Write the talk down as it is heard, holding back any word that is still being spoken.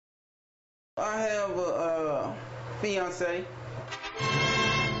I have a fiancé.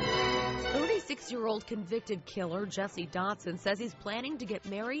 36-year-old convicted killer Jessie Dotson says he's planning to get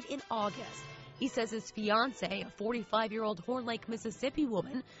married in August. He says his fiancée, a 45-year-old Horn Lake, Mississippi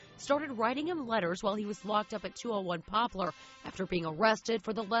woman, started writing him letters while he was locked up at 201 Poplar after being arrested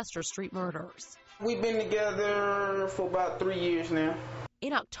for the Lester Street murders. We've been together for about 3 years now.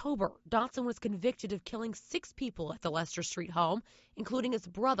 In October, Dotson was convicted of killing 6 people at the Lester Street home, including his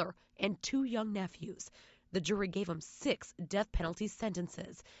brother and 2 young nephews. The jury gave him 6 death penalty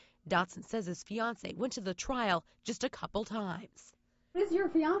sentences. Dotson says his fiancée went to the trial just a couple times. What does your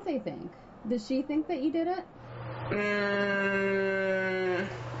fiancée think? Does she think that you did it?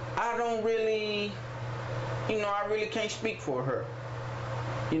 I don't really, I really can't speak for her.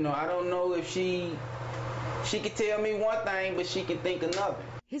 I don't know if she could tell me one thing, but she could think another.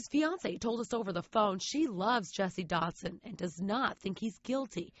 His fiancée told us over the phone she loves Jessie Dotson and does not think he's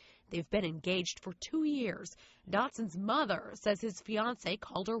guilty. They've been engaged for 2 years. Dotson's mother says his fiancé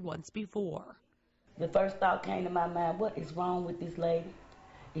called her once before. The first thought came to my mind, what is wrong with this lady?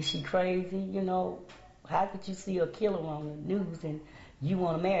 Is she crazy? How could you see a killer on the news and you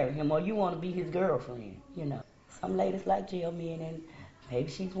want to marry him or you want to be his girlfriend? Some ladies like jail men, and maybe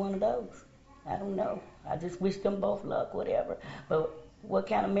she's one of those. I don't know. I just wish them both luck, whatever. But what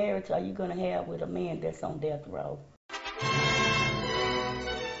kind of marriage are you going to have with a man that's on death row?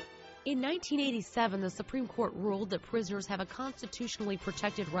 In 1987, the Supreme Court ruled that prisoners have a constitutionally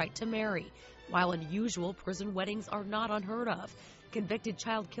protected right to marry. While unusual, prison weddings are not unheard of. Convicted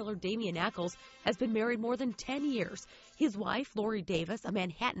child killer Damian Eccles has been married more than 10 years. His wife, Lori Davis, a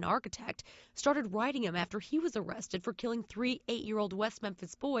Manhattan architect, started writing him after he was arrested for killing 3 8-year-old West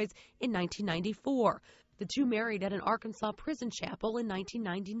Memphis boys in 1994. The two married at an Arkansas prison chapel in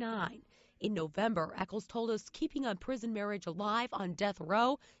 1999. In November, Eccles told us keeping a prison marriage alive on death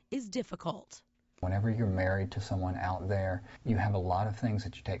row is difficult. Whenever you're married to someone out there, you have a lot of things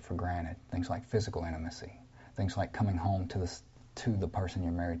that you take for granted, things like physical intimacy, things like coming home to the person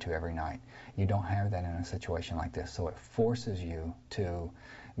you're married to every night. You don't have that in a situation like this, so it forces you to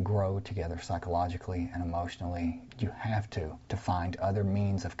grow together psychologically and emotionally. You have to find other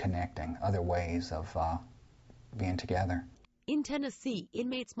means of connecting, other ways of being together. In Tennessee,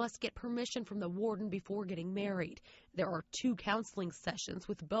 inmates must get permission from the warden before getting married. There are 2 counseling sessions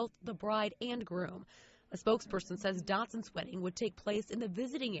with both the bride and groom. A spokesperson says Dotson's wedding would take place in the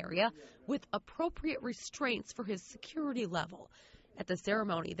visiting area with appropriate restraints for his security level. At the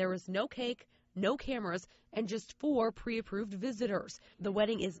ceremony, there is no cake, no cameras, and just 4 pre-approved visitors. The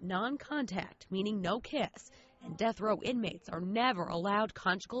wedding is non-contact, meaning no kiss, and death row inmates are never allowed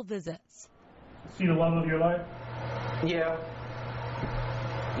conjugal visits. See the love of your life? Yeah.